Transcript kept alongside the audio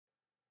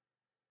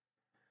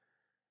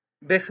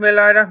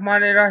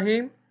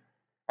Bismillahirrahmanirrahim.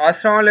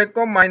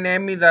 Assalamualaikum. My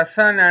name is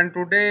Hassan and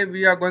today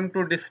we are going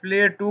to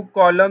display two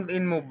columns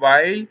in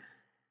mobile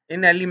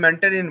in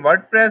Elementor in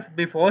WordPress.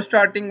 Before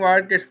starting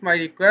work, it's my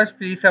request,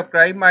 please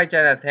subscribe my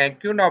channel.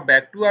 Thank you. Now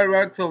back to our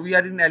work. So we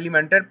are in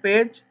Elementor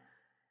page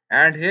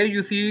and here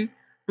you see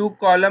two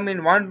columns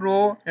in one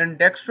row in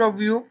desktop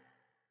view.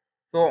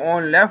 So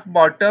on left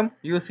bottom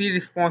you see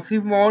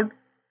responsive mode.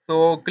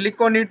 So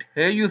click on it.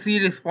 Here you see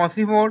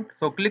responsive mode.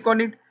 So click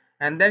on it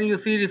and then you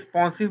see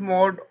responsive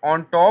mode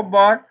on top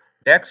bar,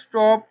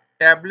 desktop,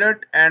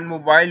 tablet and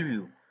mobile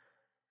view.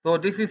 So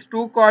this is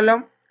two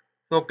column.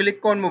 So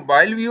click on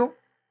mobile view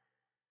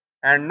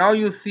and now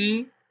you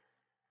see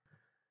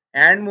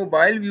and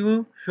mobile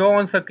view show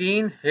on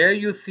screen. Here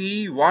you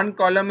see one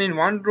column in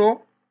one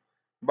row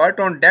but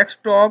on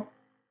desktop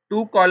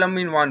two column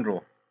in one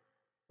row.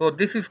 So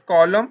this is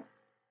column.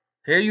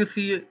 Here you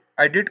see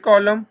edit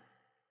column.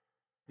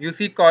 You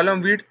see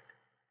column width,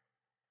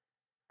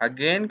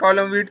 again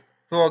column width.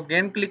 So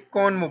again click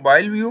on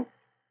mobile view.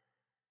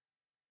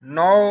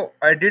 Now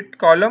edit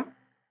column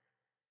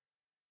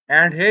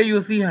and here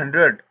you see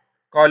 100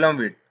 column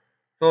width.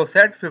 So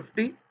set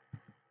 50.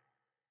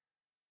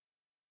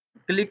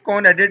 Click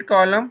on edit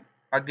column.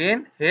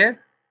 Again here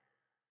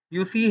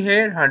you see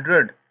here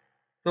 100.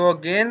 So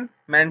again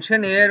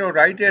mention here or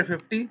write here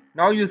 50.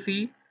 Now you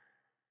see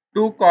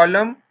two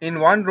column in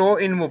one row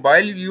in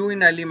mobile view in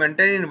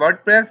Elementor in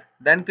WordPress.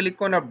 Then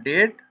click on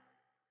update.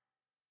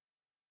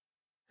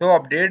 So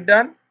update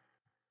done.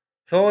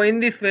 So in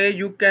this way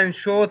you can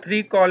show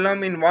three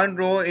columns in one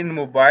row in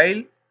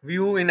mobile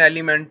view in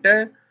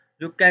Elementor.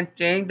 You can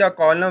change the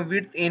column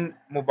width in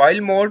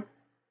mobile mode.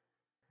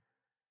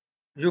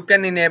 You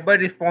can enable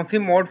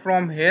responsive mode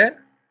from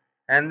here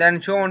and then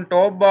show on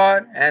top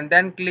bar and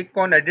then click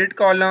on edit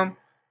column.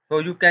 So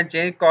you can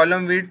change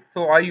column width.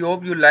 So I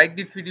hope you like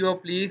this video.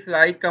 Please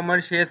like,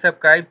 comment, share,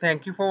 subscribe.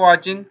 Thank you for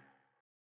watching.